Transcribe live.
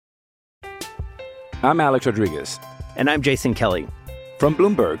I'm Alex Rodriguez. And I'm Jason Kelly. From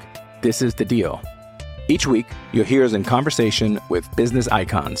Bloomberg, this is The Deal. Each week, you'll hear us in conversation with business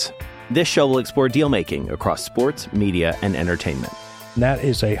icons. This show will explore deal-making across sports, media, and entertainment. That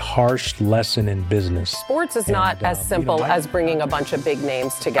is a harsh lesson in business. Sports is not as simple as bringing a bunch of big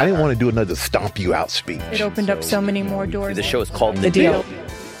names together. I didn't want to do another stomp you out speech. It opened up so many more doors. The show is called The Deal.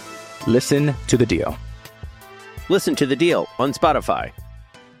 Listen to The Deal. Listen to The Deal on Spotify.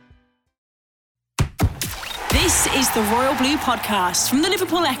 This is the Royal Blue Podcast from the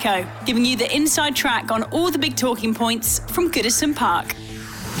Liverpool Echo, giving you the inside track on all the big talking points from Goodison Park.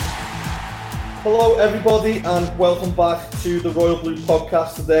 Hello everybody and welcome back to the Royal Blue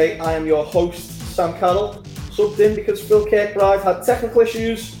Podcast. Today I am your host Sam Carroll, subbed in because Phil Kirkbride had technical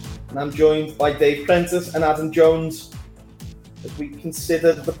issues, and I'm joined by Dave Prentice and Adam Jones as we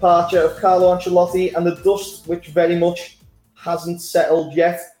consider the departure of Carlo Ancelotti and the dust which very much hasn't settled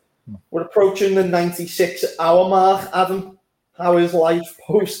yet. We're approaching the 96-hour mark. Adam, how is life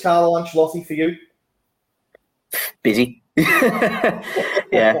post Carlo Ancelotti for you? Busy.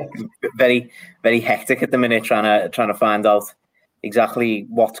 Yeah, very, very hectic at the minute, trying to find out exactly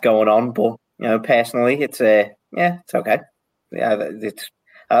what's going on. But personally, it's okay. Yeah,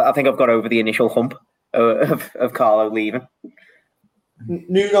 I think I've got over the initial hump of Carlo leaving.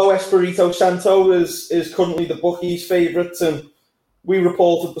 Nuno Espirito Santo is currently the bookies' favourite, and we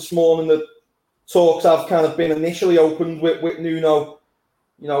reported this morning that talks have kind of been initially opened with Nuno,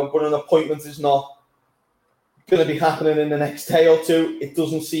 but an appointment is not going to be happening in the next day or two. It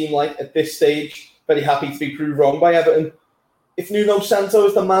doesn't seem like at this stage. Very happy to be proved wrong by Everton. If Nuno Santo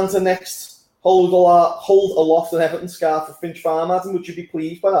is the man to next hold aloft an Everton scarf for Finch Farm, Adam, would you be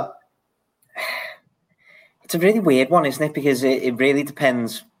pleased by that? It's a really weird one, isn't it? Because it really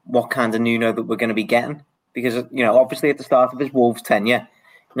depends what kind of Nuno that we're going to be getting. Because obviously at the start of his Wolves tenure,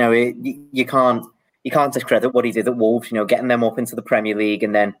 you can't discredit what he did at Wolves. Getting them up into the Premier League,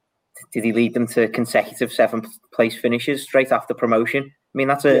 and then did he lead them to consecutive seventh place finishes straight after promotion? I mean,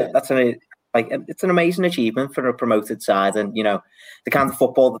 it's an amazing achievement for a promoted side, and the kind of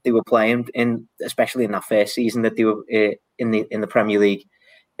football that they were playing in, especially in that first season that they were in the Premier League,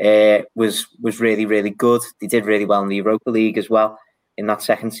 was really, really good. They did really well in the Europa League as well in that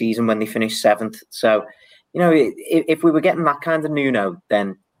second season when they finished seventh. So, if we were getting that kind of Nuno,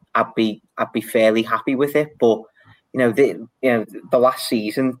 then I'd be fairly happy with it. But the last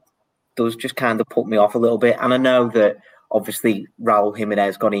season does just kind of put me off a little bit. And I know that obviously Raul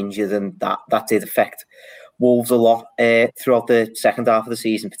Jimenez got injured, and that did affect Wolves a lot throughout the second half of the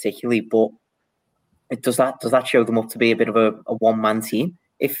season, particularly. But does that show them up to be a bit of a one-man team?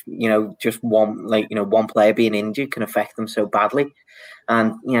 If just one player being injured can affect them so badly.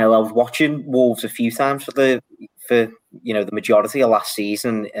 And I was watching Wolves a few times for the majority of last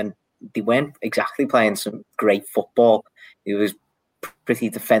season, and they weren't exactly playing some great football. It was pretty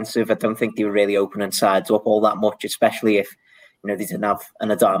defensive. I don't think they were really opening sides up all that much, especially if they didn't have an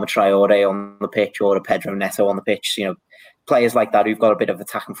Adama Traore on the pitch or a Pedro Neto on the pitch. Players like that who've got a bit of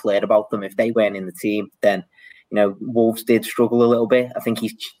attacking flair about them. If they weren't in the team, then Wolves did struggle a little bit. I think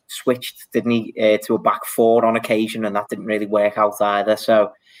he switched, didn't he, to a back four on occasion, and that didn't really work out either.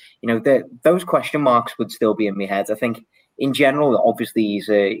 So, those question marks would still be in my head. I think, in general, obviously he's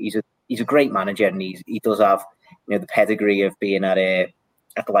a great manager, and he does have the pedigree of being at the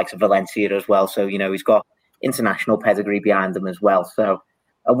likes of Valencia as well. So he's got international pedigree behind him as well. So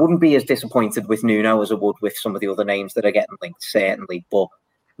I wouldn't be as disappointed with Nuno as I would with some of the other names that are getting linked, certainly, but.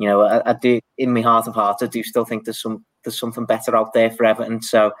 I do, in my heart of hearts, I do still think there's something better out there for Everton.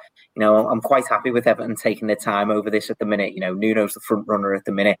 So, I'm quite happy with Everton taking their time over this at the minute. Nuno's the front runner at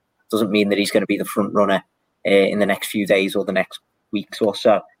the minute. Doesn't mean that he's going to be the front runner in the next few days or the next weeks or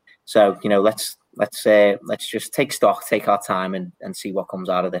so. So, let's just take stock, take our time, and see what comes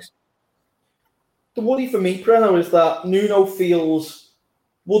out of this. The worry for me, Preno, is that Nuno feels.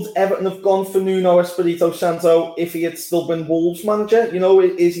 Would Everton have gone for Nuno Espirito Santo if he had still been Wolves manager?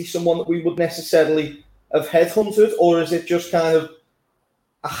 Is he someone that we would necessarily have headhunted, or is it just kind of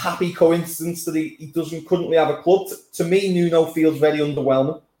a happy coincidence that he doesn't currently have a club? To me, Nuno feels very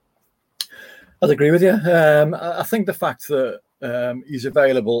underwhelming. I'd agree with you. I think the fact that he's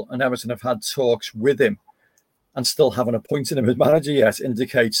available and Everton have had talks with him and still haven't appointed him as manager yet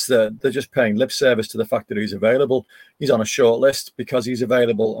indicates that they're just paying lip service to the fact that he's available. He's on a short list because he's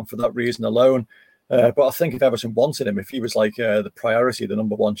available, and for that reason alone. But I think if Everton wanted him, if he was like the priority, the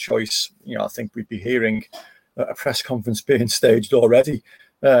number one choice, I think we'd be hearing a press conference being staged already.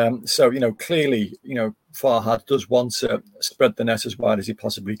 So, clearly, Farhad does want to spread the net as wide as he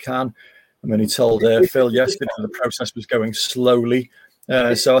possibly can. I mean, he told Phil yesterday the process was going slowly.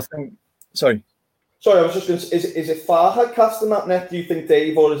 So I think, sorry. Sorry, I was just going to say, is it Farhad casting that net, do you think,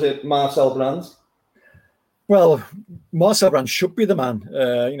 Dave, or is it Marcel Brands? Well, Marcel Brands should be the man,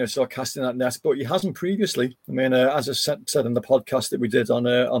 sort of casting that net, but he hasn't previously. I mean, as I said in the podcast that we did on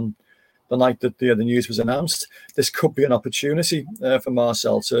the night that the news was announced, this could be an opportunity for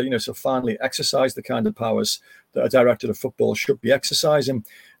Marcel to, so finally exercise the kind of powers that a director of football should be exercising.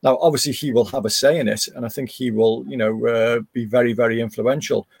 Now, obviously, he will have a say in it, and I think he will, be very, very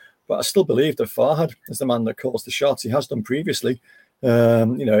influential. But I still believe that Farhad is the man that calls the shots. He has done previously.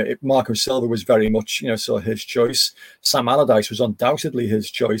 Marco Silva was very much, sort of his choice. Sam Allardyce was undoubtedly his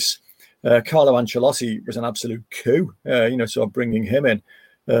choice. Carlo Ancelotti was an absolute coup, sort of bringing him in.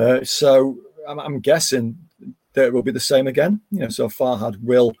 So I'm guessing that it will be the same again. So Farhad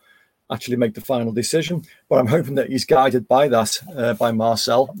will actually make the final decision. But I'm hoping that he's guided by that, by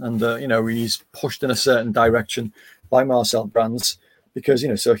Marcel, and he's pushed in a certain direction by Marcel Brands. Because,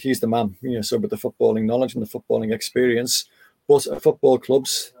 so he's the man, so with the footballing knowledge and the footballing experience. But at football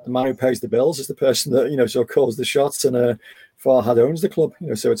clubs, the man who pays the bills is the person that, so calls the shots, and Farhad owns the club,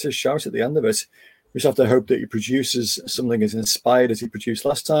 so it's his shout at the end of it. We just have to hope that he produces something as inspired as he produced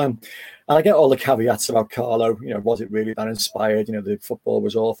last time. And I get all the caveats about Carlo, was it really that inspired? The football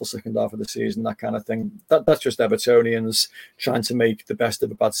was awful second half of the season, that kind of thing. That's just Evertonians trying to make the best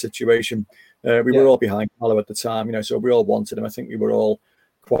of a bad situation. We were all behind Carlo at the time, so we all wanted him. I think we were all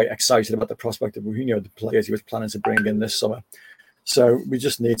quite excited about the prospect of, the players he was planning to bring in this summer. So we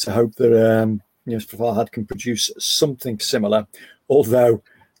just need to hope that, Farhad can produce something similar, although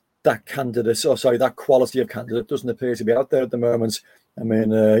that quality of candidate doesn't appear to be out there at the moment. I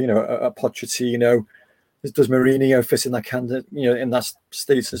mean, a Pochettino, does Mourinho fit in that candidate, in that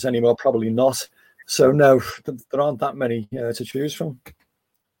status anymore? Probably not. So no, there aren't that many to choose from.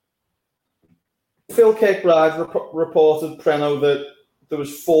 Phil Kirkbride reported, Preno, that there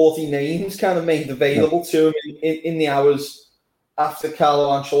was 40 names kind of made available to him in the hours after Carlo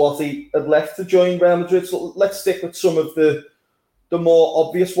Ancelotti had left to join Real Madrid. So let's stick with some of the more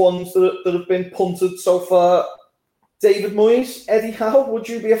obvious ones that have been punted so far. David Moyes, Eddie Howe, would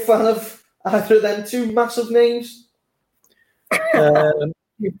you be a fan of either of them two massive names?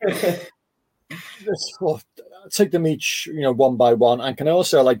 Take them each, one by one, and can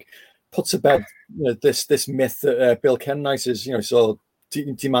also put to bed this myth that Bill Kenwright is,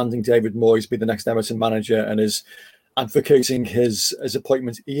 demanding David Moyes be the next Everton manager and is advocating his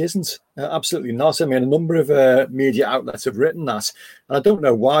appointment. He isn't. Absolutely not. I mean, a number of media outlets have written that, and I don't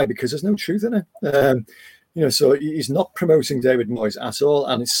know why, because there's no truth in it. So he's not promoting David Moyes at all,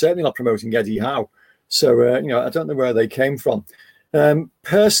 and it's certainly not promoting Eddie Howe. So, I don't know where they came from.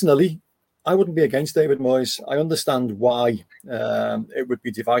 Personally, I wouldn't be against David Moyes. I understand why it would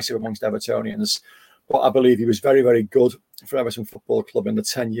be divisive amongst Evertonians, but I believe he was very, very good for Everton Football Club in the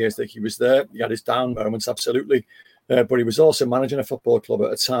 10 years that he was there. He had his down moments, absolutely. But he was also managing a football club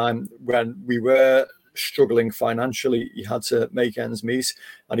at a time when we were struggling financially. He had to make ends meet,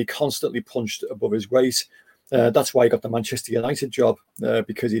 and he constantly punched above his weight. That's why he got the Manchester United job,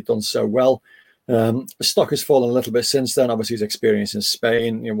 because he'd done so well. The stock has fallen a little bit since then. Obviously, his experience in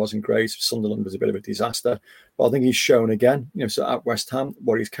Spain wasn't great. Sunderland was a bit of a disaster. But I think he's shown again, so at West Ham,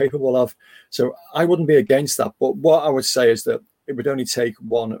 what he's capable of. So I wouldn't be against that. But what I would say is that it would only take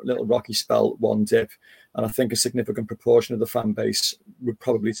one little rocky spell, one dip. And I think a significant proportion of the fan base would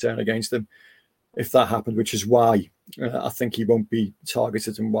probably turn against him if that happened, which is why I think he won't be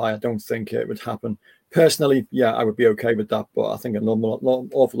targeted and why I don't think it would happen. Personally, yeah, I would be okay with that, but I think an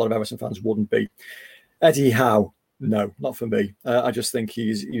awful lot of Everton fans wouldn't be. Eddie Howe, no, not for me. I just think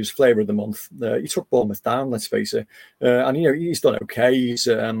he's flavour of the month. He took Bournemouth down, let's face it, and he's done okay. He's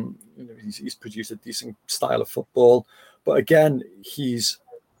produced a decent style of football, but again, he's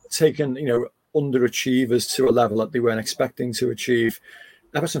taken underachievers to a level that they weren't expecting to achieve.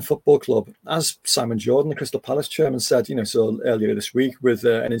 Everton Football Club, as Simon Jordan, the Crystal Palace chairman, said, earlier this week with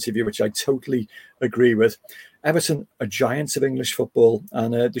an interview which I totally agree with. Everton are giants of English football,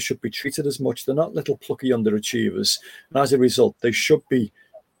 and they should be treated as much. They're not little plucky underachievers, and as a result, they should be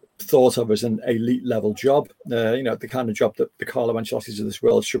thought of as an elite level job. The kind of job that the Carlo Ancelottis of this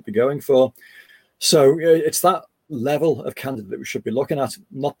world should be going for. So it's that level of candidate that we should be looking at,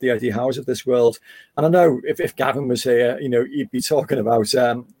 not the Eddie Howes of this world. And I know if Gavin was here, he'd be talking about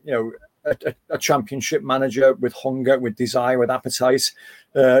a championship manager with hunger, with desire, with appetite,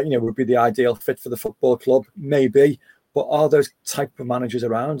 would be the ideal fit for the football club, maybe. But are those type of managers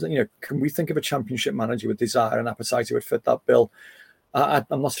around? Can we think of a championship manager with desire and appetite who would fit that bill?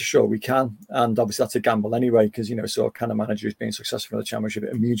 I'm not so sure we can, and obviously that's a gamble anyway, because so a kind of manager who's been successful in the Championship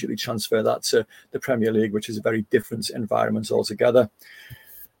immediately transfer that to the Premier League, which is a very different environment altogether.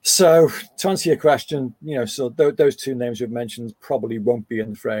 So to answer your question, so those two names we've mentioned probably won't be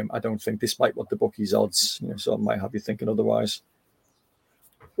in the frame, I don't think, despite what the bookies odds, so it might have you thinking otherwise.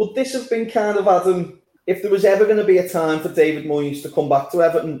 Would this have been kind of, Adam, if there was ever going to be a time for David Moyes to come back to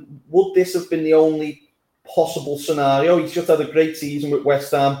Everton, would this have been the only possible scenario? He's just had a great season with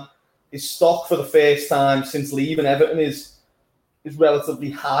West Ham. His stock for the first time since leaving Everton is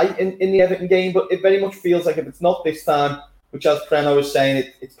relatively high in the Everton game, but it very much feels like if it's not this time, which, as Preno was saying,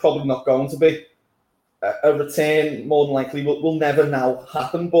 it's probably not going to be. A return, more than likely, will never now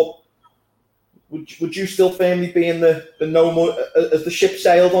happen. But would you still firmly be in the no more as the ship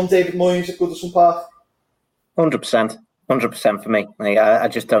sailed on David Moyes at Goodison Park? 100% for me. I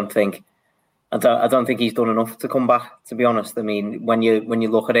just don't think. I don't think he's done enough to come back. To be honest, I mean, when you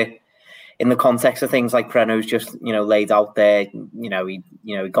look at it in the context of things like Preno's just laid out there,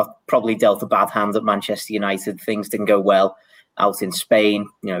 he got probably dealt a bad hand at Manchester United. Things didn't go well out in Spain.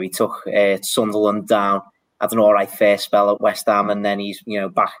 He took Sunderland down, had an all right first spell at West Ham, and then he's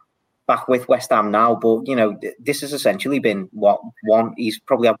back with West Ham now. But this has essentially been he's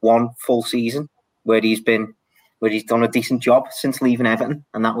probably had one full season where he's done a decent job since leaving Everton,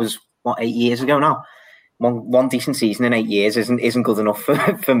 and that was 8 years ago now. One decent season in 8 years isn't good enough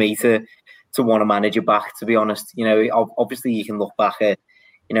for me to want to manage it back, to be honest. Obviously you can look back at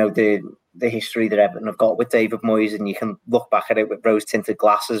the history that Everton have got with David Moyes, and you can look back at it with rose-tinted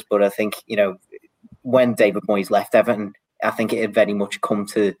glasses. But I think when David Moyes left Everton, I think it had very much come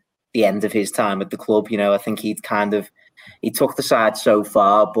to the end of his time at the club. I think he took the side so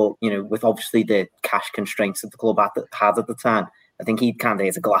far, but with obviously the cash constraints that the club had at the time, I think he'd kind of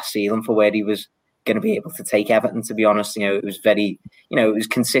hit a glass ceiling for where he was going to be able to take Everton, to be honest. It was very, it was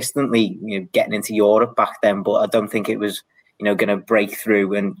consistently, getting into Europe back then, but I don't think it was, going to break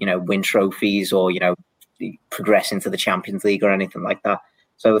through and, win trophies or, progress into the Champions League or anything like that.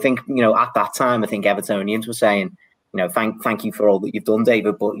 So I think, at that time, I think Evertonians were saying, thank you for all that you've done,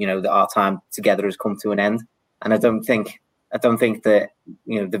 David, but, our time together has come to an end. And I don't think that,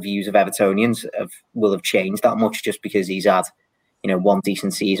 the views of Evertonians will have changed that much just because he's had, one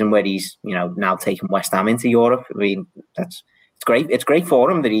decent season where he's, now taken West Ham into Europe. I mean, it's great. It's great for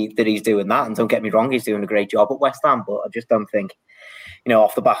him that he's doing that. And don't get me wrong, he's doing a great job at West Ham. But I just don't think,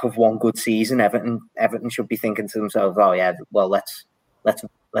 off the back of one good season, Everton should be thinking to themselves, oh yeah, well let's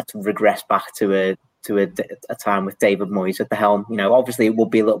regress back to a time with David Moyes at the helm. Obviously it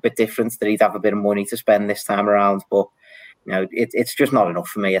would be a little bit different that he'd have a bit of money to spend this time around, but it's just not enough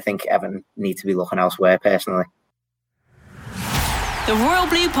for me. I think Everton need to be looking elsewhere personally. The Royal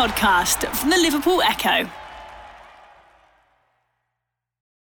Blue Podcast from the Liverpool Echo.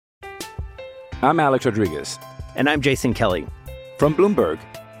 I'm Alex Rodriguez. And I'm Jason Kelly. From Bloomberg,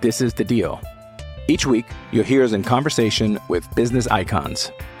 this is The Deal. Each week, you'll hear us in conversation with business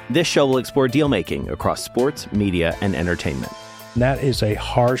icons. This show will explore deal-making across sports, media, and entertainment. That is a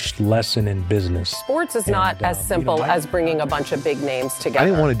harsh lesson in business. Sports is not as simple as bringing a bunch of big names together. I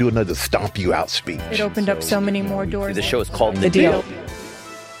didn't want to do another stomp you out speech. It opened up so many more doors. The show is called The Deal.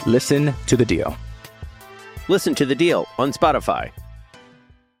 Listen to The Deal. Listen to The Deal on Spotify.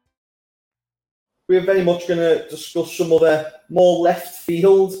 We're very much going to discuss some other more left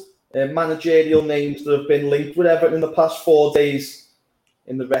field managerial names that have been linked with Everton in the past 4 days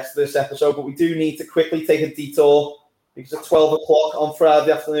in the rest of this episode, but we do need to quickly take a detour because at 12 o'clock on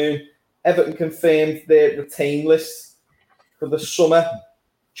Friday afternoon, Everton confirmed their retain list for the summer.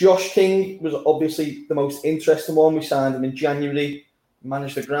 Josh King was obviously the most interesting one. We signed him in January,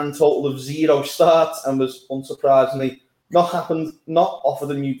 managed a grand total of 0 starts and was unsurprisingly not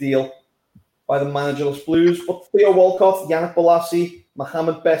offered a new deal by the managerless Blues. But Theo Walcott, Yannick Bolasie,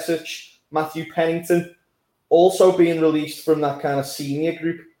 Mohamed Besic, Matthew Pennington also being released from that kind of senior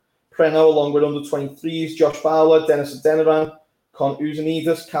group. Preno, along with under-23s, Josh Fowler, Dennis Adeniran, Con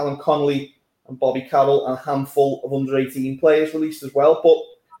Uzanides, Callum Connolly and Bobby Carroll, and a handful of under-18 players released as well. But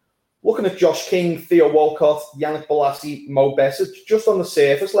looking at Josh King, Theo Walcott, Yannick Bolasie, Mo Besic, just on the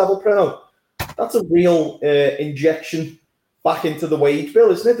surface level, Preno, that's a real injection back into the wage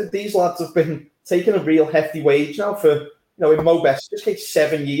bill, isn't it? That these lads have been taking a real hefty wage now for, in Mo Besic's case,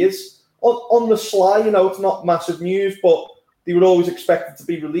 7 years. On the sly, it's not massive news, but they were always expected to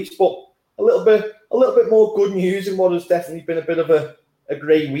be released. But a little bit more good news in what has definitely been a bit of a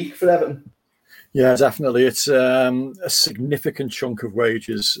grey week for Everton. Yeah, definitely. It's a significant chunk of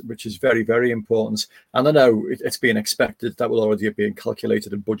wages, which is very, very important. And I know it's being expected that will already be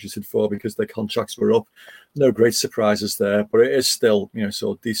calculated and budgeted for because their contracts were up. No great surprises there, but it is still,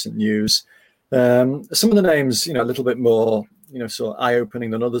 sort of decent news. Some of the names, a little bit more, sort of eye-opening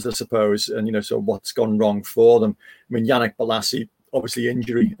than others, I suppose. And, so what's gone wrong for them? I mean, Yannick Bolasie, obviously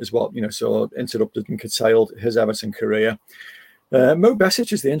injury is what, so interrupted and curtailed his Everton career. Mo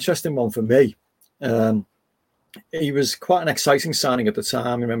Besic is the interesting one for me. He was quite an exciting signing at the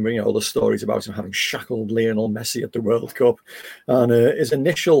time. I remember, all the stories about him having shackled Lionel Messi at the World Cup, and his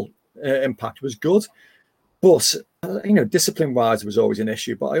initial impact was good. But, discipline-wise was always an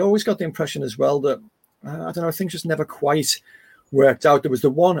issue. But I always got the impression as well that, I don't know, things just never quite worked out. There was the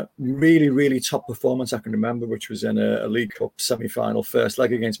one really, really top performance I can remember, which was in a League Cup semi-final, first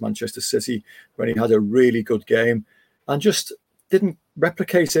leg against Manchester City, when he had a really good game and just didn't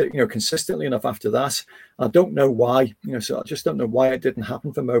replicate it, consistently enough after that. I don't know why, so I just don't know why it didn't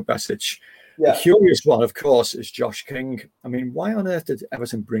happen for Mo Besic. Yeah. The curious one, of course, is Josh King. I mean, why on earth did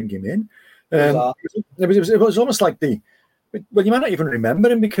Everton bring him in? It was almost like well, you might not even remember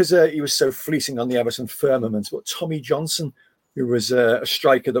him because he was so fleeting on the Everton firmament, but Tommy Johnson, who was a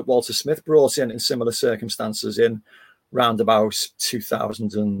striker that Walter Smith brought in similar circumstances in round about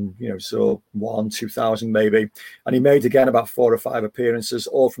 2000 and 2000 maybe, and he made again about 4 or 5 appearances,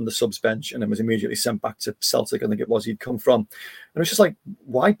 all from the subs bench, and then was immediately sent back to Celtic. I think it was he'd come from, and it was just like,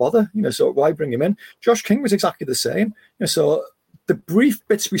 why bother? So why bring him in? Josh King was exactly the same. So the brief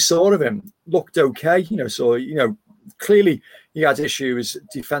bits we saw of him looked okay. Clearly he had issues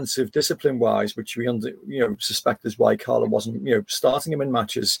defensive discipline wise, which we suspect is why Carlo wasn't starting him in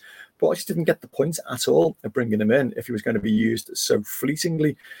matches. But I just didn't get the point at all of bringing him in if he was going to be used so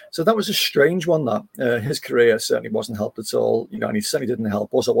fleetingly. So that was a strange one. That his career certainly wasn't helped at all. And he certainly didn't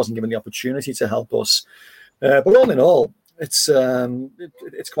help us. I wasn't given the opportunity to help us. But all in all, it's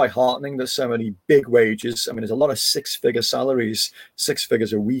quite heartening that so many big wages. I mean, there's a lot of 6-figure salaries, 6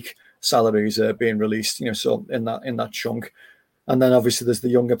 figures a week salaries being released. So in that chunk. And then obviously there's the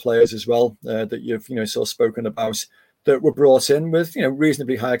younger players as well that you've sort of spoken about that were brought in with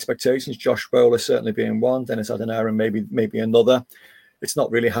reasonably high expectations. Josh Bowler certainly being one, Dennis Adeniran maybe another. It's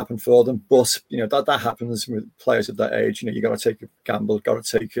not really happened for them, but that happens with players of that age. You got to take a gamble, got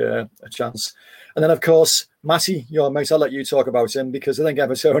to take a chance. And then of course Matty, your mate, I'll let you talk about him because I think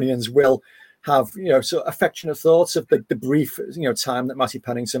Evertonians will have sort of affectionate thoughts of the brief time that Matty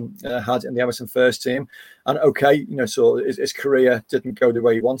Pennington had in the Everton first team, and so his career didn't go the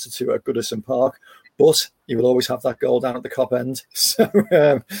way he wanted to at Goodison Park, but he will always have that goal down at the Kop end. So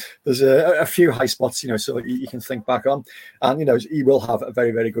there's a few high spots so you can think back on, and he will have a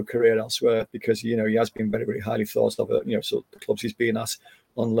very, very good career elsewhere because he has been very, very highly thought of so the clubs he's been at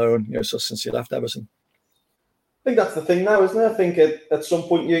on loan so since he left Everton. I think that's the thing now, isn't it? I think at some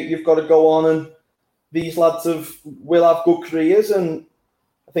point you've got to go on, and these lads will have good careers. And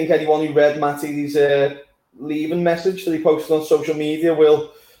I think anyone who read Matty's leaving message that he posted on social media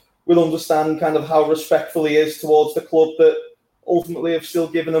will understand kind of how respectful he is towards the club that ultimately have still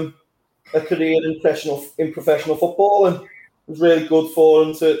given him a career in professional football. And it was really good for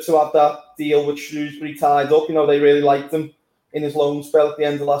him to have that deal with Shrewsbury tied up. They really liked him in his loan spell at the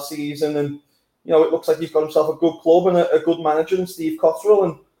end of last season, and it looks like he's got himself a good club and a good manager in Steve Cotterill,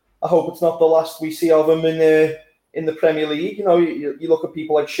 and I hope it's not the last we see of him in the Premier League. You look at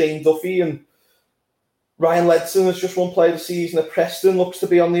people like Shane Duffy, and Ryan Ledson has just won Player of the Season at Preston, looks to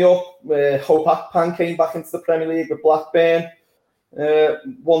be on the up. Hope Akpan came back into the Premier League with Blackburn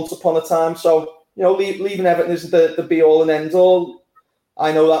once upon a time. So, leaving Everton isn't the be-all and end-all.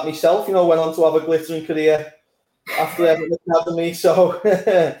 I know that myself, went on to have a glittering career after Everton Academy, so...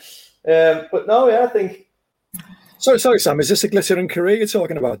 but no, I think. Sorry, Sam. Is this a glittering career you're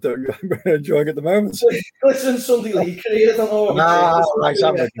talking about that you're enjoying at the moment? Glittering Sunday League career. I don't know.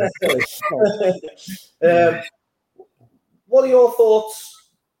 What are your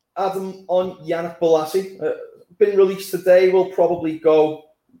thoughts, Adam, on Yannick Bolasie? Been released today. Will probably go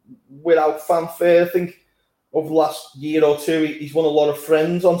without fanfare. I think over the last year or two, he's won a lot of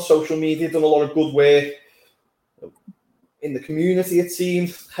friends on social media, done a lot of good work in the community, it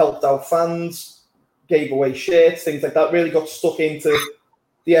seems, helped out fans, gave away shirts, things like that, really got stuck into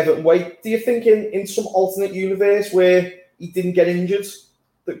the Everton way. Do you think in some alternate universe where he didn't get injured,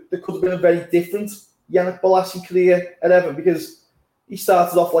 there could have been a very different Yannick Bolasie career at Everton? Because he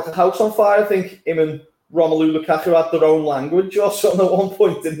started off like a house on fire. I think him and Romelu Lukaku had their own language or something at one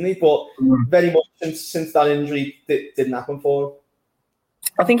point, didn't he? But very much since that injury didn't happen for him.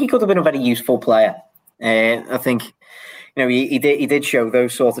 I think he could have been a very useful player. I think... he did show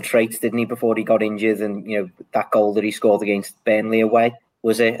those sort of traits, didn't he, before he got injured? And, that goal that he scored against Burnley away,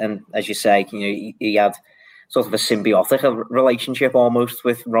 was it? And as you say, he had sort of a symbiotic relationship almost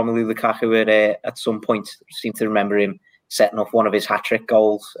with Romelu Lukaku at some point. I seem to remember him setting off one of his hat-trick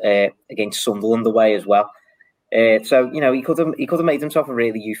goals against Sunderland away as well. So, he could have made himself a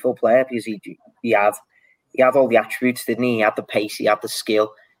really useful player because he had he had all the attributes, didn't he? He had the pace, he had the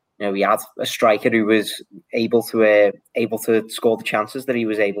skill. You know, he had a striker who was able to score the chances that he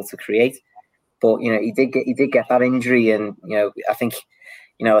was able to create. But you know, he did get that injury, and I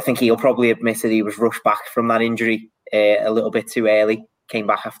think he'll probably admit that he was rushed back from that injury a little bit too early. Came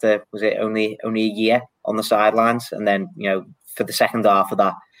back after, was it only a year on the sidelines, and then for the second half of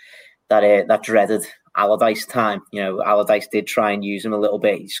that dreaded Allardyce time, Allardyce did try and use him a little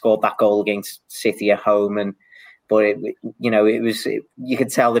bit. He scored that goal against City at home, but you could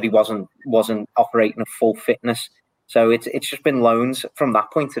tell that he wasn't operating at full fitness. So it's just been loans from that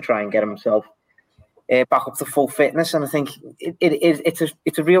point to try and get himself back up to full fitness. And I think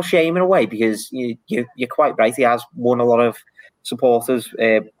it's a real shame in a way, because you're quite right. He has won a lot of supporters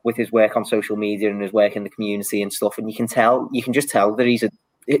with his work on social media and his work in the community and stuff. And you can just tell that he's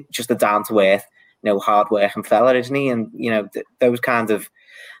just a down to earth, hard working fella, isn't he? And those kind of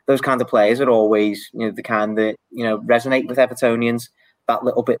players are always the kind that resonate with Evertonians that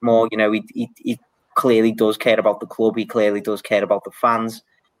little bit more. He clearly does care about the club. He clearly does care about the fans.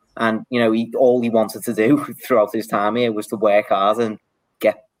 And all he wanted to do throughout his time here was to work hard and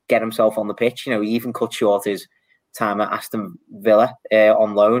get himself on the pitch. He even cut short his time at Aston Villa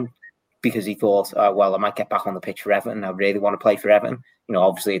on loan, because he thought, well, I might get back on the pitch for Everton. I really want to play for Everton.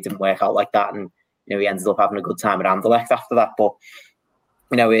 Obviously it didn't work out like that, and he ended up having a good time at Anderlecht after that. But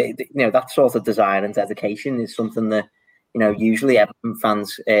that sort of desire and dedication is something that usually Everton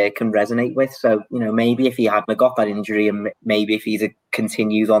fans can resonate with. So maybe if he hadn't got that injury, and maybe if he'd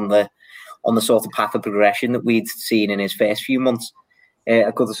continued on the sort of path of progression that we'd seen in his first few months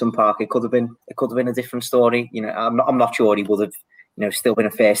at Goodison Park, it could have been a different story. I'm not sure he would have still been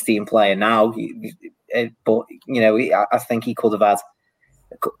a first team player now, but I think he could have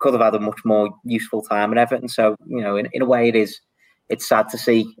had a much more useful time at Everton. So in a way, it's sad to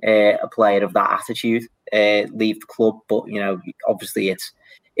see a player of that attitude leave the club, but obviously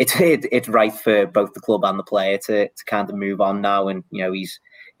it's right for both the club and the player to kind of move on now. And he's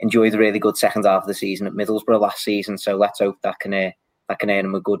enjoyed a really good second half of the season at Middlesbrough last season, so let's hope that can earn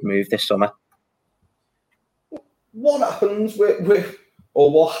him a good move this summer. What happens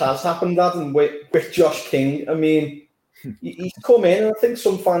or what has happened, Adam, with Josh King? I mean, he's come in, and I think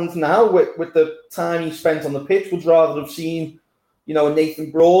some fans now, with the time he spent on the pitch, would rather have seen a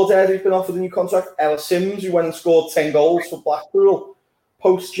Nathan Broadhead who's been offered a new contract, Ellis Sims, who went and scored 10 goals for Blackpool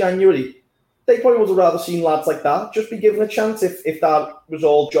post-January. They probably would have rather seen lads like that just be given a chance if that was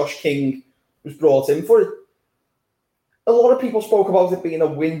all Josh King was brought in for. It. A lot of people spoke about it being a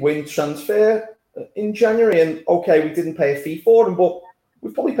win-win transfer in January, and okay, we didn't pay a fee for him, but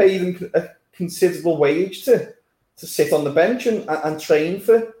we've probably paid him a considerable wage to sit on the bench and train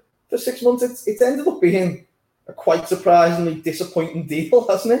for 6 months. It's ended up being a quite surprisingly disappointing deal,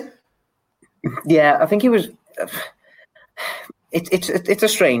 hasn't it? Yeah, I think it was. It's a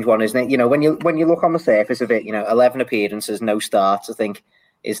strange one, isn't it? When you look on the surface of it, 11 appearances, no starts. I think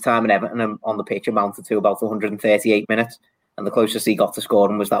his time in Everton on the pitch amounted to about 138 minutes, and the closest he got to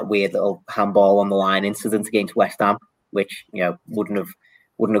scoring was that weird little handball on the line incident against West Ham, which wouldn't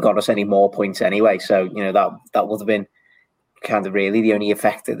have got us any more points anyway. So that would have been kind of really the only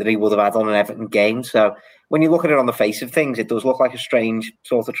effect that he would have had on an Everton game. So when you look at it on the face of things, it does look like a strange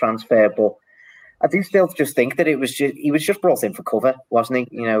sort of transfer, but I do still just think that he was just brought in for cover, wasn't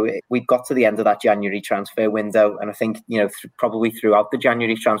he? We got to the end of that January transfer window, and I think probably throughout the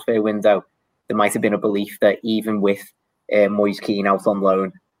January transfer window, there might have been a belief that even with Moise Kean out on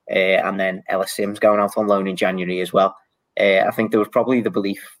loan and then Ellis Sims going out on loan in January as well, I think there was probably the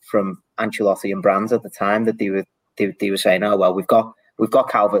belief from Ancelotti and Brands at the time that they were saying, oh well, we've got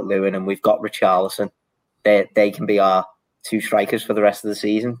Calvert-Lewin and we've got Richarlison. They can be our two strikers for the rest of the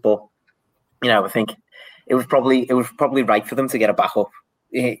season. But I think it was probably right for them to get a backup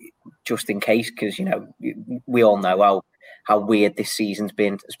just in case, because we all know how weird this season's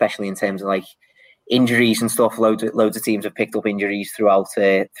been, especially in terms of like injuries and stuff. Loads of teams have picked up injuries throughout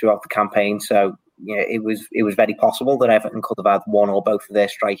the campaign. So it was very possible that Everton could have had one or both of their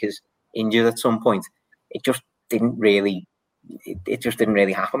strikers injured at some point. It just didn't really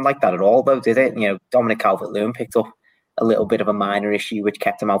happen like that at all, though, did it? Dominic Calvert-Lewin picked up a little bit of a minor issue which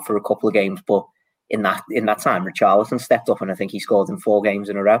kept him out for a couple of games, but in that time Richarlison stepped up, and I think he scored in 4 games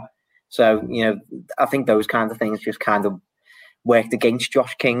in a row. So I think those kind of things just kind of worked against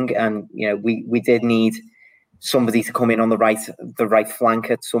Josh King, and we did need somebody to come in on the right flank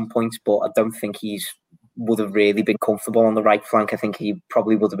at some point, but I don't think would have really been comfortable on the right flank. I think he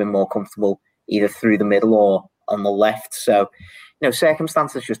probably would have been more comfortable either through the middle or on the left. So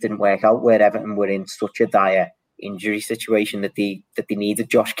circumstances just didn't work out where Everton were in such a dire injury situation that they needed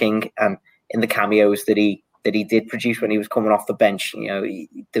Josh King, and in the cameos that he did produce when he was coming off the bench. You know,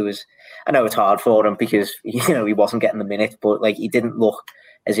 I know it's hard for him because, you know, he wasn't getting the minutes, but like he didn't look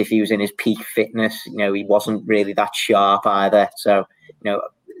as if he was in his peak fitness. You know, he wasn't really that sharp either. So, you know,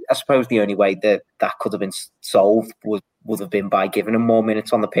 I suppose the only way that could have been solved would have been by giving him more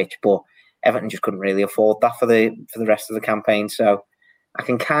minutes on the pitch, but Everton just couldn't really afford that for the rest of the campaign. So I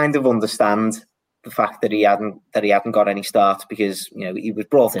can kind of understand the fact that he hadn't got any starts because, you know, he was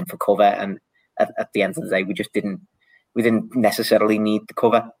brought in for cover, and at the end of the day, we didn't necessarily need the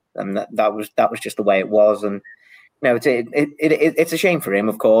cover, and that was just the way it was. And you know, it's a shame for him,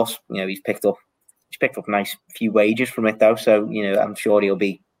 of course. You know, he's picked up a nice few wages from it though, so you know, I'm sure he'll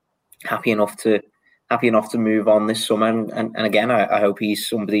be happy enough to move on this summer. And again, I hope he's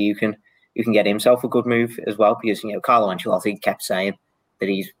somebody who can get himself a good move as well, because you know, Carlo Ancelotti kept saying that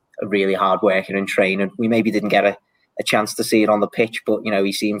he's a really hard worker and trainer. We maybe didn't get a chance to see it on the pitch, but you know,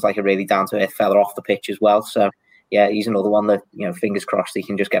 he seems like a really down to earth fella off the pitch as well. So yeah, he's another one that, you know, fingers crossed he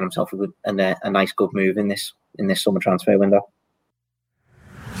can just get himself a nice good move in this summer transfer window.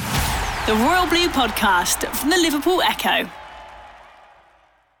 The Royal Blue Podcast from the Liverpool Echo.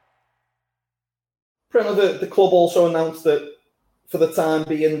 The club also announced that for the time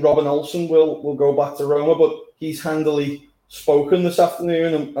being, Robin Olsen will go back to Roma, but he's handily spoken this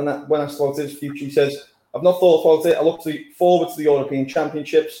afternoon, and when asked about his future, he says, "I've not thought about it. I look forward to the European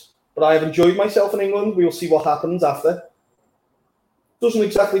Championships, but I have enjoyed myself in England. We will see what happens after." Doesn't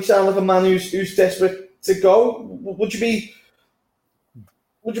exactly sound like a man who's desperate to go. Would you be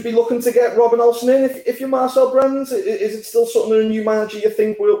looking to get Robin Olsen in if you're Marcel Brands? Is it still something that a new manager you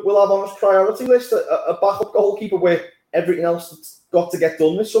think will have on his priority list, a backup goalkeeper where everything else that's got to get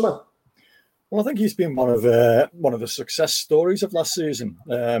done this summer? Well, I think he's been one of the success stories of last season.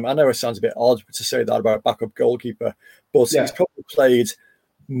 I know it sounds a bit odd to say that about a backup goalkeeper, but he's probably played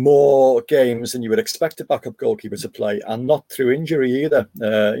more games than you would expect a backup goalkeeper to play, and not through injury either.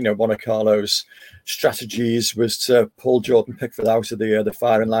 You know, one of Carlo's strategies was to pull Jordan Pickford out of the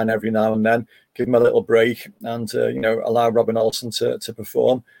firing line every now and then, give him a little break, and you know, allow Robin Olsen to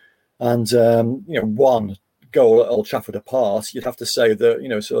perform. And you know, one goal at Old Trafford apart, you'd have to say that, you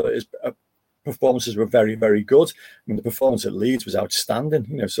know, so his performances were very, very good. I mean, the performance at Leeds was outstanding,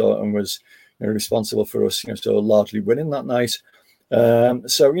 you know, so, and was, you know, responsible for us, you know, so largely winning that night.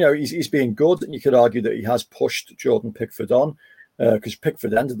 So, you know, he's been good, and you could argue that he has pushed Jordan Pickford on, because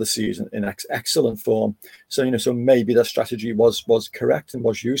Pickford ended the season in excellent form. So, you know, so maybe that strategy was correct and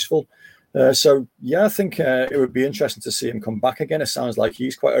was useful. So, yeah, I think it would be interesting to see him come back again. It sounds like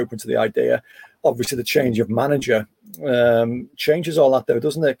he's quite open to the idea. Obviously, the change of manager changes all that, though,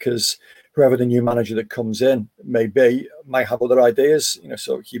 doesn't it? Because whoever the new manager that comes in might have other ideas. You know,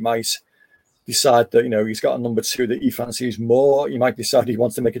 so he might decide that, you know, he's got a number two that he fancies more. He might decide he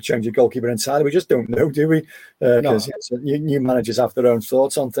wants to make a change of goalkeeper entirely. We just don't know, do we? Because new managers have their own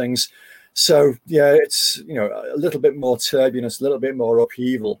thoughts on things. So yeah, it's, you know, a little bit more turbulence, a little bit more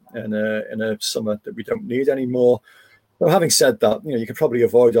upheaval in a summer that we don't need anymore. But having said that, you know, you can probably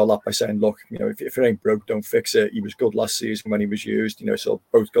avoid all that by saying, look, you know, if it ain't broke, don't fix it. He was good last season when he was used, you know, so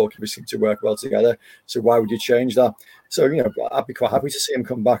both goalkeepers seem to work well together. So why would you change that? So, you know, I'd be quite happy to see him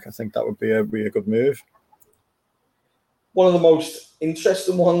come back. I think that would be a really good move. One of the most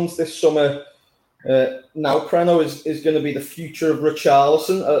interesting ones this summer now, Preno, is going to be the future of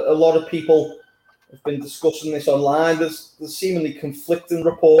Richarlison. A lot of people have been discussing this online. There's seemingly conflicting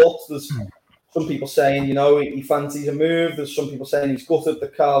reports. There's some people saying, you know, he fancies a move. There's some people saying he's gutted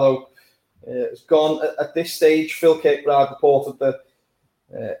that Carlo is gone. At this stage, Phil Kirkbride reported that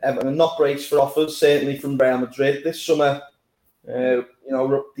Everton are not braced for offers, certainly from Real Madrid this summer. You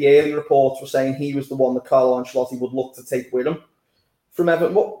know, the early reports were saying he was the one that Carlo Ancelotti would look to take with him from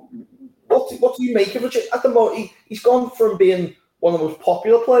Everton. What do you make of Richard? At the moment, he's gone from being one of the most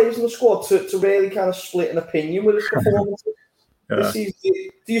popular players in the squad to really kind of split an opinion with his performances. This season.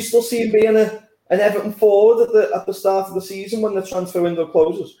 Do you still see him being an Everton forward at the start of the season when the transfer window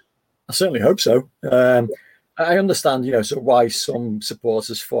closes? I certainly hope so. I understand, you know, so why some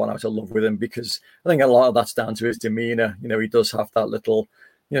supporters fall out of love with him, because I think a lot of that's down to his demeanour. You know, he does have that little,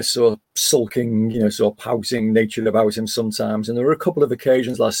 you know, sort of sulking, you know, sort of pouting nature about him sometimes. And there were a couple of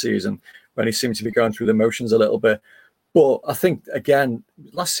occasions last season when he seemed to be going through the motions a little bit. But I think, again,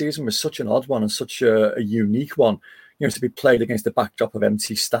 last season was such an odd one and such a unique one, you know, to be played against the backdrop of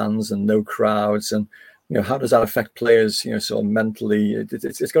empty stands and no crowds. And, you know, how does that affect players, you know, sort of mentally?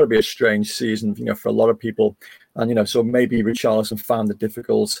 It's got to be a strange season, you know, for a lot of people. And, you know, so maybe Richarlison found it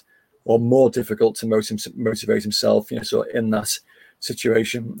difficult or more difficult to motivate himself, you know, so in that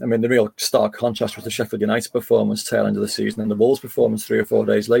situation. I mean, the real stark contrast was the Sheffield United performance tail end of the season and the Wolves performance 3 or 4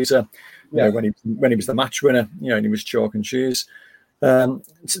 days later. You know, when he was the match winner, you know, and he was chalk and cheese.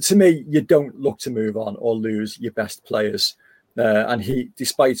 To me, you don't look to move on or lose your best players. And he,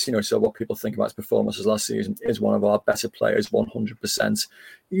 despite, you know, so what people think about his performances last season, is one of our better players, 100%.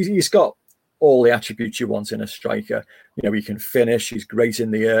 He's got all the attributes you want in a striker. You know, he can finish, he's great in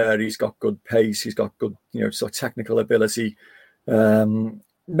the air, he's got good pace, he's got good, you know, sort of technical ability.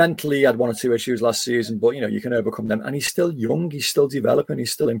 Mentally, he had 1 or 2 issues last season, but, you know, you can overcome them. And he's still young, he's still developing,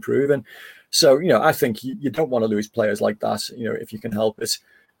 he's still improving. So, you know, I think you don't want to lose players like that, you know, if you can help it.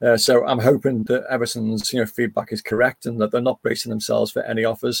 So I'm hoping that Everton's, you know, feedback is correct and that they're not bracing themselves for any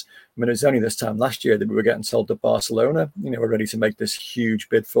offers. I mean, it was only this time last year that we were getting told that Barcelona, you know, were ready to make this huge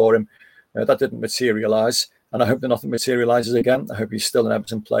bid for him. That didn't materialise, and I hope that nothing materialises again. I hope he's still an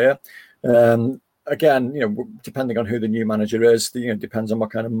Everton player. Again, you know, depending on who the new manager is, you know, depends on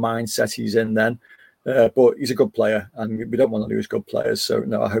what kind of mindset he's in then. But he's a good player, and we don't want to lose good players. So,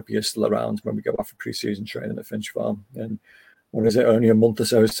 no, I hope he is still around when we go back for pre-season training at Finch Farm. And what is it, only a month or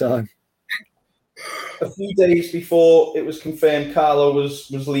so's time? A few days before it was confirmed Carlo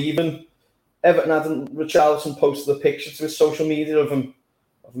was leaving, Everton had Richarlison posted a picture to his social media of him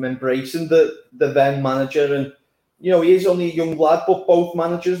embracing the then manager. And, you know, he is only a young lad, but both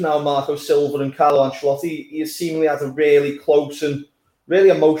managers now, Marco Silva and Carlo Ancelotti, he has seemingly had a really close and really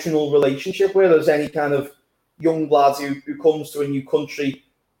emotional relationship, whereas any kind of young lad who comes to a new country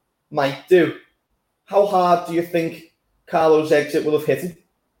might do. How hard do you think Carlo's exit will have hit him?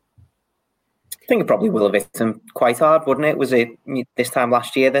 I think it probably will have hit him quite hard, wouldn't it? Was it this time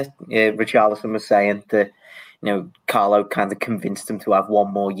last year that Richarlison was saying that, you know, Carlo kind of convinced him to have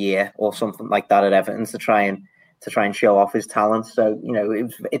 1 more year or something like that at Everton to try and show off his talent. So, you know,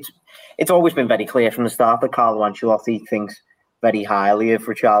 it's always been very clear from the start that Carlo Ancelotti thinks very highly of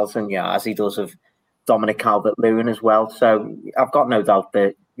Richarlison, yeah, as he does of Dominic Calvert-Lewin as well. So I've got no doubt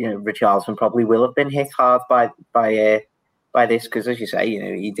that, you know, Richarlison probably will have been hit hard by this, because, as you say, you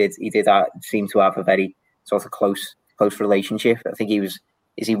know, he did seem to have a very sort of close relationship. I think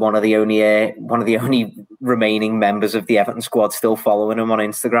is he one of the only remaining members of the Everton squad still following him on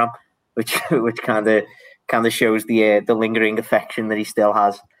Instagram, which kind of shows the lingering affection that he still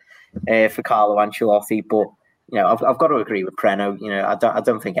has for Carlo Ancelotti. But, you know, I've got to agree with Preno. You know, I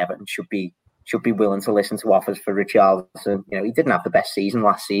don't think Everton should be willing to listen to offers for Richarlison. You know, he didn't have the best season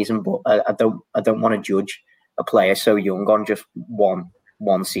last season, but I don't want to judge a player so young on just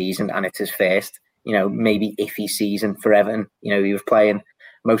one season, and it's his first, you know, maybe iffy season for Everton. You know, he was playing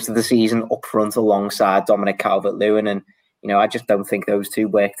most of the season up front alongside Dominic Calvert-Lewin, and, you know, I just don't think those two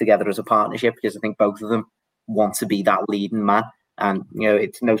work together as a partnership, because I think both of them want to be that leading man. And, you know,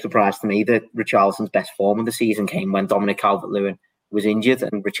 it's no surprise to me that Richarlison's best form of the season came when Dominic Calvert-Lewin was injured,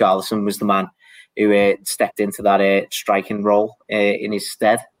 and Richarlison was the man who stepped into that striking role in his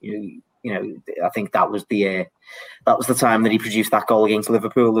stead. You know, I think that was the time that he produced that goal against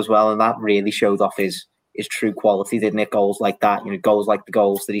Liverpool as well, and that really showed off his true quality, didn't it? Goals like that, you know, goals like the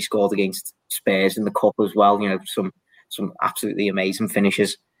goals that he scored against Spurs in the Cup as well. You know, some absolutely amazing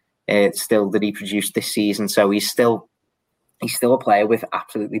finishes still that he produced this season. So he's still a player with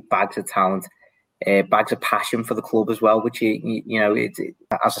absolutely bags of talent, bags of passion for the club as well. Which you know, as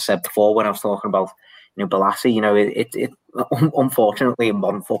I said before when I was talking about, you know, Balassi, you know, it unfortunately in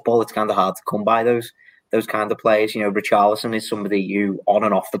modern football it's kind of hard to come by those kind of players. You know, Richarlison is somebody who on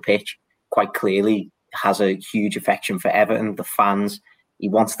and off the pitch quite clearly has a huge affection for Everton, the fans. He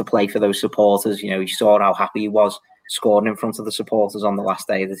wants to play for those supporters. You know, you saw how happy he was scoring in front of the supporters on the last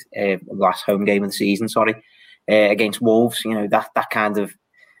day of the last home game of the season. Against Wolves. You know, that kind of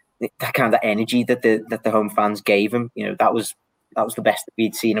energy that the home fans gave him. You know, that was the best that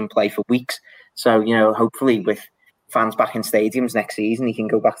we'd seen him play for weeks. So, you know, hopefully with fans back in stadiums next season, he can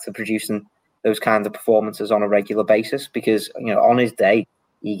go back to producing those kind of performances on a regular basis, because, you know, on his day,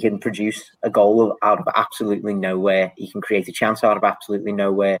 he can produce a goal out of absolutely nowhere. He can create a chance out of absolutely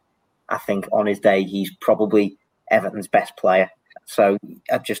nowhere. I think on his day, he's probably Everton's best player. So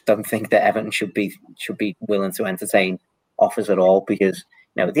I just don't think that Everton should be willing to entertain offers at all, because,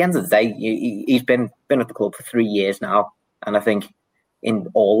 you know, at the end of the day, he's been at the club for 3 years now, and I think in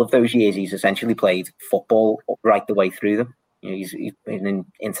all of those years he's essentially played football right the way through them. You know, he's been in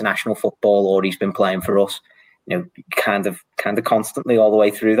international football, or he's been playing for us, you know, kind of constantly all the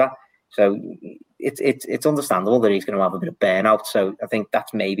way through that. So it's understandable that he's going to have a bit of burnout. So I think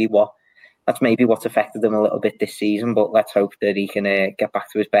that's maybe what's affected him a little bit this season. But let's hope that he can get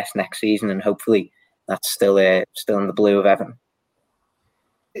back to his best next season, and hopefully that's still in the blue of Everton.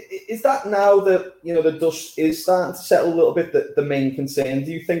 is that now that, the dust is starting to settle a little bit, the main concern?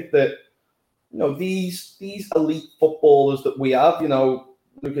 Do you think that, these elite footballers that we have,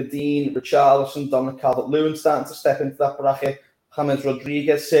 Luca Dean, Richarlison, Dominic Calvert-Lewin starting to step into that bracket, James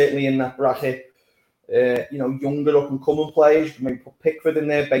Rodriguez certainly in that bracket, younger up-and-coming players, maybe put Pickford in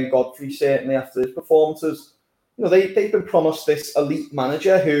there, Ben Godfrey certainly after his performances. They've been promised this elite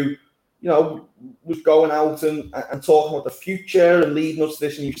manager who, was going out and talking about the future and leading us to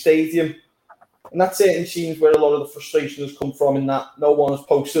this new stadium. And that certainly seems where a lot of the frustration has come from, in that no one has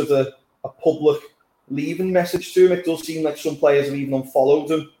posted a public leaving message to him. It does seem like some players have even unfollowed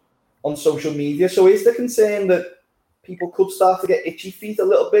him on social media. So is the concern that people could start to get itchy feet a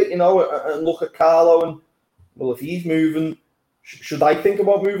little bit, and look at Carlo and, well, if he's moving, should I think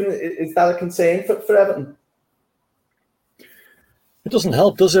about moving? Is that a concern for Everton? It doesn't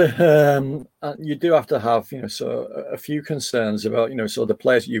help, does it? You do have to have, a few concerns about, the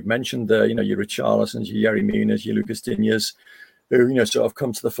players that you've mentioned there, your Richarlisons, your Yerry Minas, your Lucas Dignes, who, sort of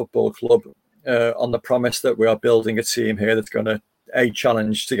come to the football club on the promise that we are building a team here that's going to,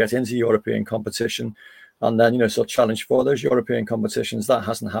 challenge to get into European competition, and then, challenge for those European competitions. That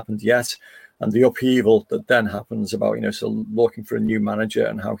hasn't happened yet. And the upheaval that then happens about, looking for a new manager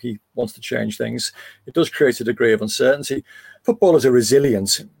and how he wants to change things, it does create a degree of uncertainty. Footballers are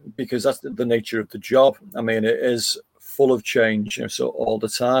resilient because that's the nature of the job. I mean, it is full of change, all the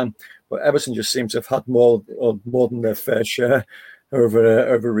time. But Everton just seems to have had more than their fair share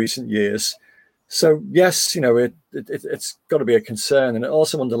over recent years. So yes, it's got to be a concern, and it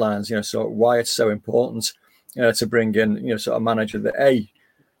also underlines, why it's so important to bring in, a manager that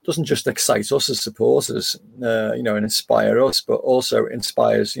doesn't just excite us as supporters, and inspire us, but also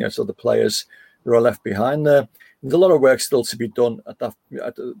inspires, the players who are left behind there. There's a lot of work still to be done at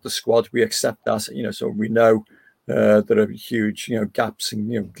the squad. We accept that, so we know there are huge, gaps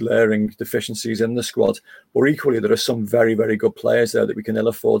and, glaring deficiencies in the squad. But equally, there are some very, very good players there that we can ill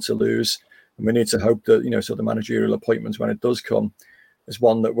afford to lose. And we need to hope that, the managerial appointment, when it does come, is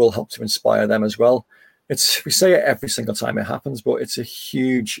one that will help to inspire them as well. We say it every single time it happens, but it's a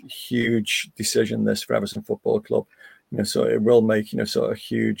huge, huge decision, this, for Everton Football Club. So it will make, a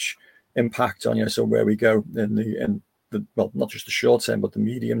huge impact on, where we go in the not just the short term, but the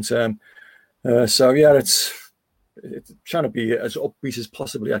medium term. It's trying to be as upbeat as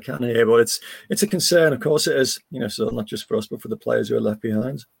possibly I can here, but it's a concern, of course it is, so not just for us, but for the players who are left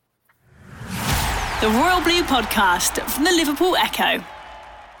behind. The Royal Blue Podcast from the Liverpool Echo.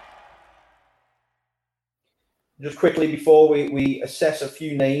 Just quickly before we assess a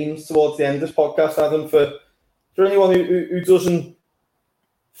few names towards the end of this podcast, Adam, for anyone who doesn't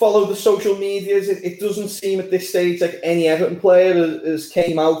follow the social medias, it doesn't seem at this stage like any Everton player has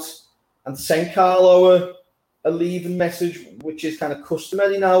came out and sent Carlo a leaving message, which is kind of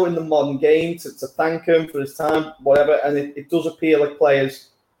customary now in the modern game, to thank him for his time, whatever. And it does appear like players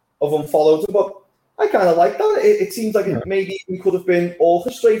have unfollowed him, but I kind of like that. It seems like it maybe could have been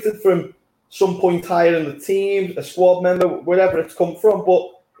orchestrated from some point higher in the team, a squad member, wherever it's come from. But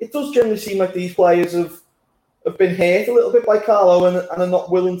it does generally seem like these players have been hurt a little bit by Carlo and are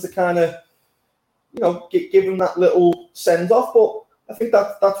not willing to kind of, give him that little send-off. But I think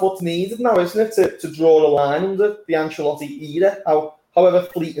that's what's needed now, isn't it, to draw a line under the Ancelotti era, however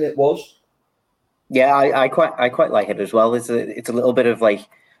fleeting it was. Yeah, I quite like it as well. It's a little bit of like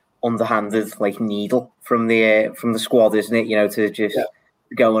underhanded needle from the squad, isn't it? To just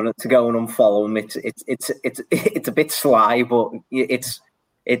go and unfollow him. It's a bit sly, but it's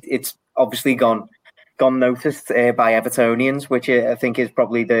obviously gone noticed by Evertonians, which I think is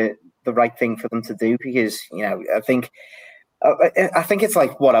probably the right thing for them to do, because I think it's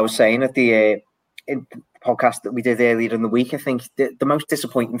like what I was saying at the podcast that we did earlier in the week. I think the most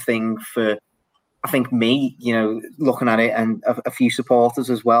disappointing thing for, I think, me, looking at it, and a few supporters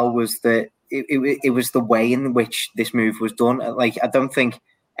as well, was that it was the way in which this move was done. Like, I don't think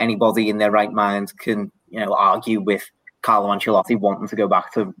anybody in their right mind can, argue with Carlo Ancelotti wanting to go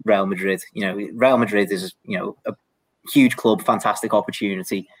back to Real Madrid. Real Madrid is, a huge club, fantastic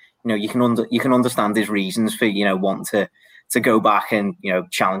opportunity. You can understand his reasons for, wanting to go back and,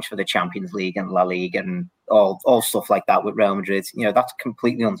 challenge for the Champions League and La Liga and all stuff like that with Real Madrid. That's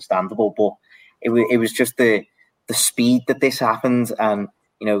completely understandable, but it was just the speed that this happened, and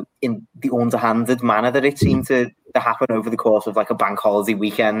in the underhanded manner that it seemed to happen over the course of like a bank holiday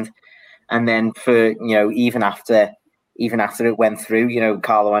weekend, and then for even after it went through,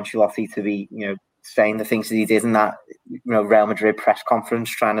 Carlo Ancelotti to be saying the things that he did in that Real Madrid press conference,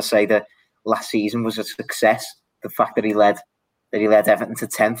 trying to say that last season was a success. The fact that he led Everton to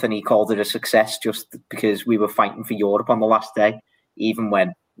 10th, and he called it a success just because we were fighting for Europe on the last day, even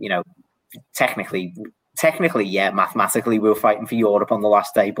when technically, yeah, mathematically we were fighting for Europe on the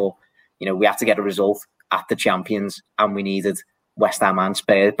last day, but we had to get a result at the champions, and we needed West Ham and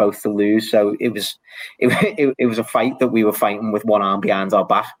Spurs both to lose. So it was a fight that we were fighting with one arm behind our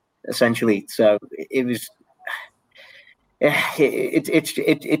back, essentially. So it was.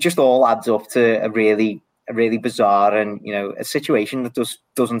 It just all adds up to a really bizarre and a situation that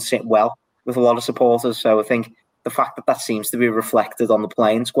doesn't sit well with a lot of supporters. So I think the fact that seems to be reflected on the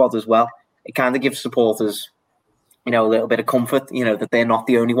playing squad as well, it kind of gives supporters a little bit of comfort, that they're not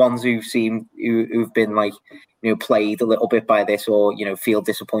the only ones who've been played a little bit by this, or feel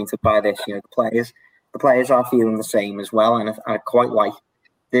disappointed by this. The players are feeling the same as well, and I quite like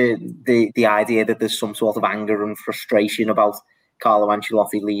the idea that there's some sort of anger and frustration about Carlo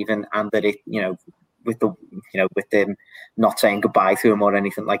Ancelotti leaving, and that it with them not saying goodbye to him or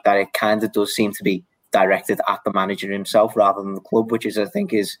anything like that, it kind of does seem to be directed at the manager himself rather than the club, which I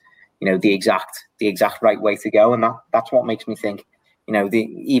think is the exact right way to go. And that's what makes me think,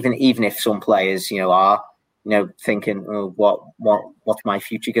 even if some players, are, thinking, oh, what's my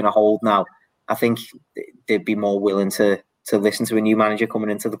future going to hold now? I think they'd be more willing to listen to a new manager coming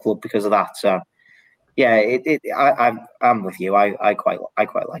into the club because of that. So, yeah, I'm with you. I quite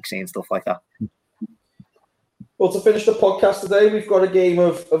like seeing stuff like that. Well, to finish the podcast today, we've got a game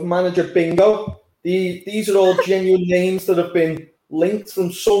of manager bingo. These are all genuine names that have been linked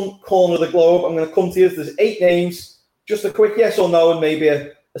from some corner of the globe. I'm going to come to you. There's 8 names. Just a quick yes or no, and maybe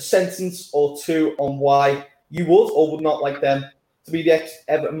a sentence or two on why you would or would not like them to be the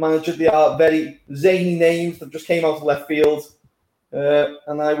ex-Everton manager. They are very zany names that just came out of left field.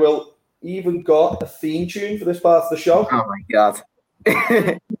 And I will even got a theme tune for this part of the show. Oh, my God.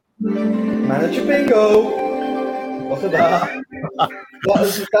 Manager bingo. Look at that. That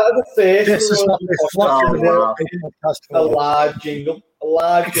is the first. This is a live jingle. A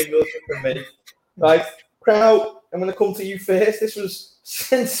live jingle from me. Right. Crown, I'm going to come to you first. This was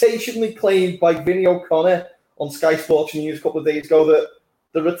sensationally claimed by Vinny O'Connor on Sky Sports News a couple of days ago that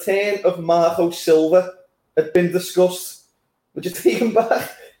the return of Marco Silva had been discussed. Would you take him back?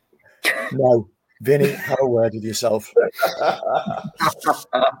 No. Vinny, have a word with yourself.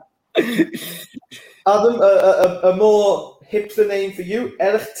 Adam, a more hipster name for you,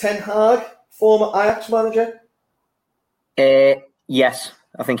 Erik ten Hag, former Ajax manager? Yes,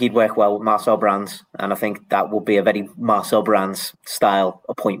 I think he'd work well with Marcel Brands, and I think that would be a very Marcel Brands style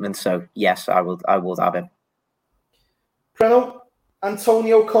appointment. So yes, I would have him. Preno,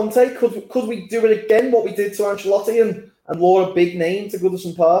 Antonio Conte, could we do it again? What we did to Ancelotti and lure a big name to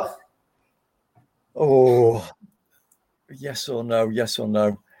Goodison Park? Oh, yes or no? Yes or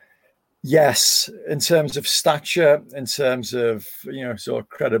no? Yes, in terms of stature, in terms of sort of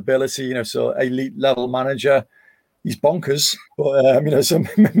credibility, sort of elite level manager, he's bonkers. But so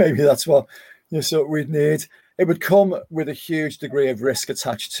maybe that's what sort of we'd need. It would come with a huge degree of risk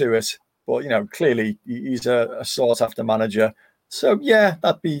attached to it. But clearly he's a sought after manager. So yeah,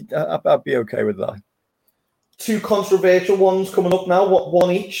 I'd be okay with that. 2 controversial ones coming up now. One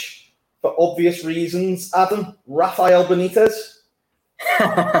each for obvious reasons. Adam, Rafael Benitez.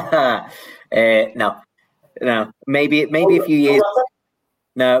 No. Maybe a few years.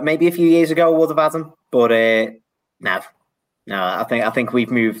 No, maybe a few years ago I would have had him, but no. I think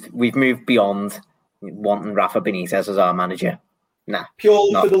we've moved beyond wanting Rafa Benitez as our manager. Nah,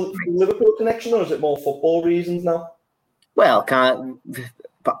 purely for the Liverpool connection, or is it more football reasons now? Well,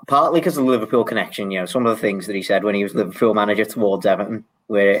 partly because of the Liverpool connection. Some of the things that he said when he was Liverpool manager towards Everton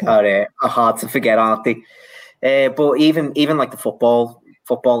are hard to forget, aren't they? But even like the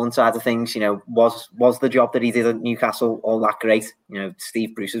footballing side of things, was the job that he did at Newcastle all that great?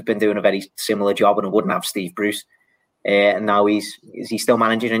 Steve Bruce has been doing a very similar job, and I wouldn't have Steve Bruce. And now is he still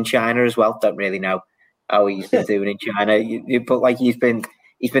managing in China as well? Don't really know how he's been doing in China. But he's been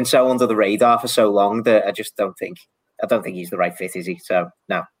so under the radar for so long that I don't think he's the right fit, is he? So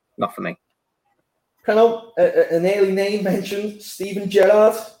no, not for me. An early name mentioned, Steven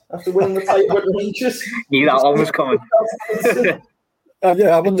Gerrard, after winning the title with Rangers. Knew that one was coming.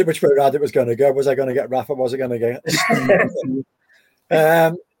 Yeah, I wondered which way around it was going to go. Was I going to get Rafa? Was I going to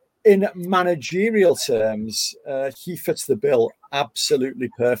get... In managerial terms, he fits the bill absolutely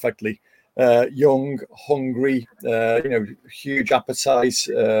perfectly. Young, hungry, huge appetite,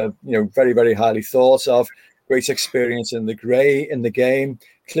 very, very highly thought of, great experience in the game,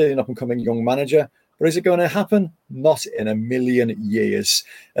 clearly an up-and-coming young manager. But is it going to happen? Not in a million years.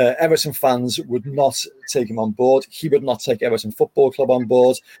 Everton fans would not take him on board. He would not take Everton Football Club on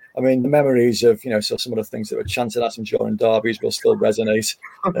board. I mean, the memories of, so some of the things that were chanted at him during derbies will still resonate.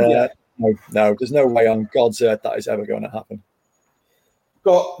 No, there's no way on God's earth that is ever going to happen.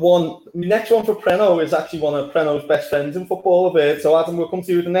 got one. The next one for Preno is actually one of Preno's best friends in football of it. So Adam, we'll come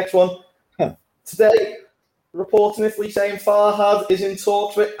to you with the next one. Today, reports in Italy saying Farhad is in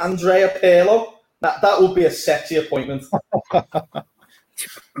talks with Andrea Pirlo. That would be a sexy appointment.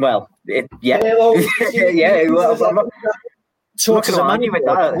 Well, yeah. Pirlo, yeah. Well, I'm not going to argue with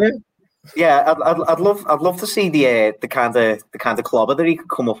that. Yeah, I'd love to see the kind of clobber that he could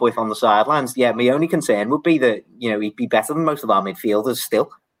come up with on the sidelines. Yeah, my only concern would be that he'd be better than most of our midfielders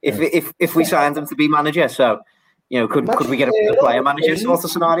still if we signed him to be manager. So could we get a player manager sort of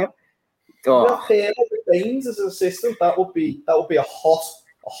scenario? Oh. Baines as an assistant, that would be a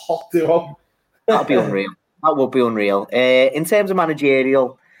hot duo. That'd be unreal. That would be unreal. In terms of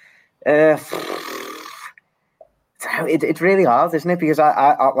managerial, it's really hard, isn't it? Because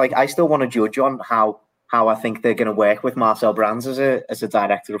I still want to judge on how I think they're going to work with Marcel Brands as a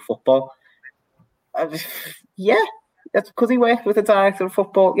director of football. Could he work with a director of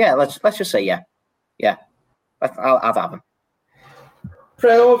football? Yeah, let's just say yeah. I'd have him.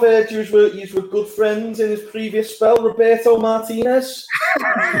 Preno, I've heard you were good friends in his previous spell. Roberto Martinez.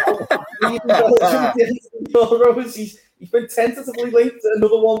 He's been tentatively linked.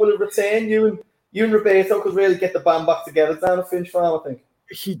 Another one will return. You and Roberto could really get the band back together down at Finch Farm, I think.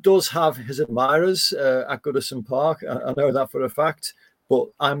 He does have his admirers at Goodison Park. I know that for a fact, but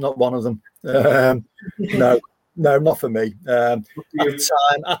I'm not one of them. No, not for me. At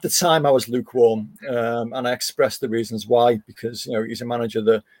the time, I was lukewarm, and I expressed the reasons why. Because he's a manager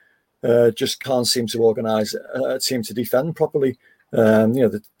that just can't seem to organise a team to defend properly.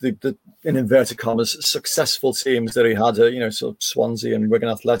 The in inverted commas successful teams that he had, sort of Swansea and Wigan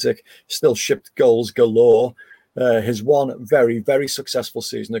Athletic, still shipped goals galore. His one very, very successful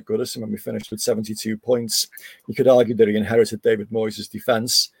season at Goodison, when we finished with 72 points, you could argue that he inherited David Moyes'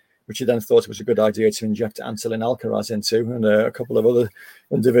 defence, which he then thought it was a good idea to inject Antolin Alcaraz into, and a couple of other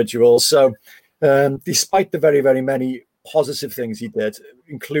individuals. So despite the very, very many positive things he did,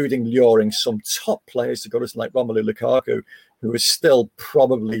 including luring some top players to Goodison like Romelu Lukaku, who is still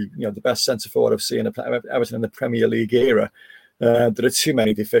probably the best centre forward I've seen at Everton in the Premier League era, there are too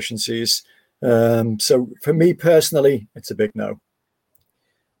many deficiencies. So for me personally, it's a big no.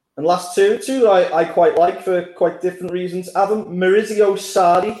 And last two I quite like for quite different reasons. Adam, Maurizio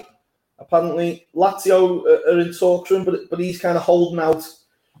Sarri. Apparently Lazio are in talks with him, but he's kind of holding out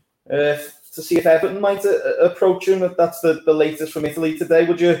to see if Everton might approach him. That's the latest from Italy today.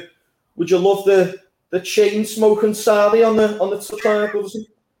 Would you love the chain smoking Sarri on the touchline?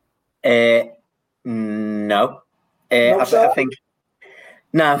 No. I think.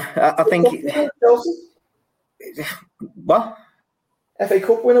 No, I think. What? FA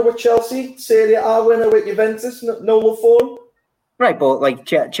Cup winner with Chelsea, Serie A winner with Juventus. No love for him. Right, but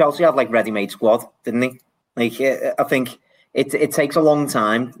Chelsea had ready-made squad, didn't they? I think it takes a long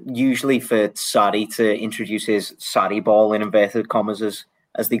time usually for Sarri to introduce his Sarri ball in inverted commas as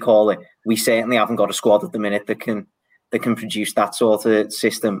they call it. We certainly haven't got a squad at the minute that can produce that sort of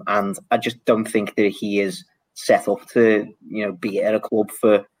system, and I just don't think that he is set up to be at a club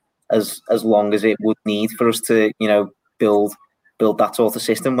for as long as it would need for us to build that sort of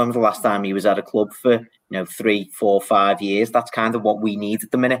system. When was the last time he was at a club for 3, 4, 5 years? That's kind of what we need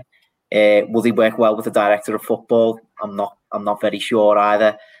at the minute. Will he work well with the director of football? I'm not very sure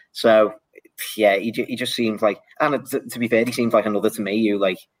either. So yeah, he just seems like, and to be fair, he seems like another to me who,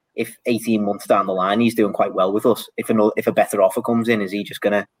 if 18 months down the line he's doing quite well with us, if a better offer comes in, is he just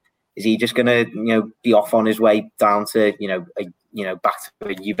gonna be off on his way down to back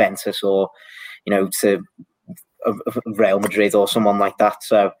to Juventus or to Real Madrid or someone like that?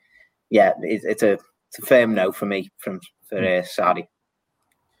 So yeah, it's a firm no for me for Sarri.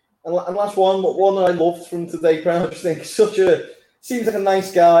 And last one that I loved from today, I just think seems like a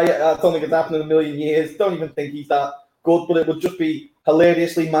nice guy. I don't think it's happened in a million years. Don't even think he's that good, but it would just be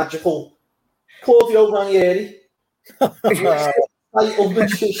hilariously magical. Claudio Ranieri.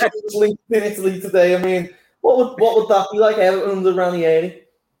 Linked in Italy today. I mean, what would that be like Everton under Ranieri?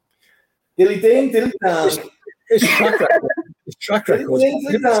 Dilly ding, dilly dang. His track record.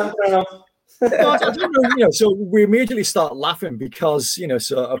 I don't know, so we immediately start laughing because,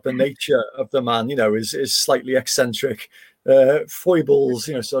 sort of the nature of the man, is slightly eccentric, foibles,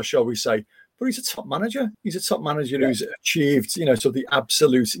 so shall we say. But he's a top manager. He's a top manager who's achieved, so the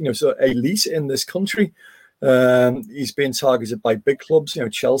absolute, so elite in this country. He's been targeted by big clubs,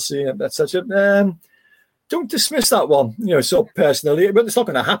 Chelsea, etc. Don't dismiss that one, so personally, but it's not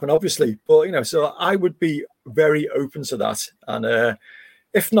going to happen, obviously. But, so I would be very open to that. And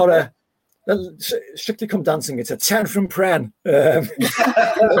if not Strictly Come Dancing, it's a 10 from Pren.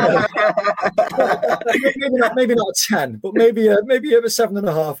 maybe not a 10, but maybe a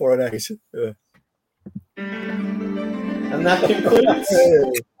 7.5 or an 8. And that concludes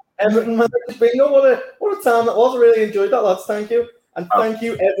Everton Managers Bingo. What a time that was. I really enjoyed that, lads. Thank you. And thank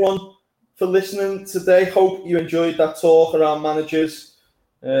you, everyone, for listening today. Hope you enjoyed that talk around managers.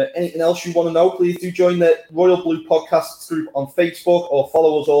 Anything else you want to know, please do join the Royal Blue Podcasts group on Facebook or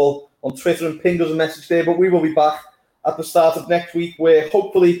follow us all on Twitter and ping us a message there. But we will be back at the start of next week where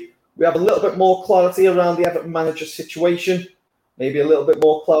hopefully we have a little bit more clarity around the Everton manager situation, maybe a little bit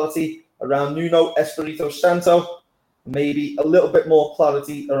more clarity around Nuno Espirito Santo, maybe a little bit more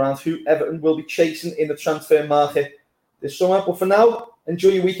clarity around who Everton will be chasing in the transfer market this summer. But for now, enjoy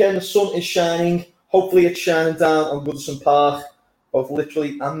your weekend. The sun is shining. Hopefully it's shining down on Goodison Park, both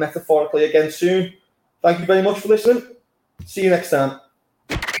literally and metaphorically again soon. Thank you very much for listening. See you next time.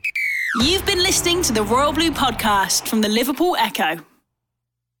 You've been listening to the Royal Blue Podcast from the Liverpool Echo.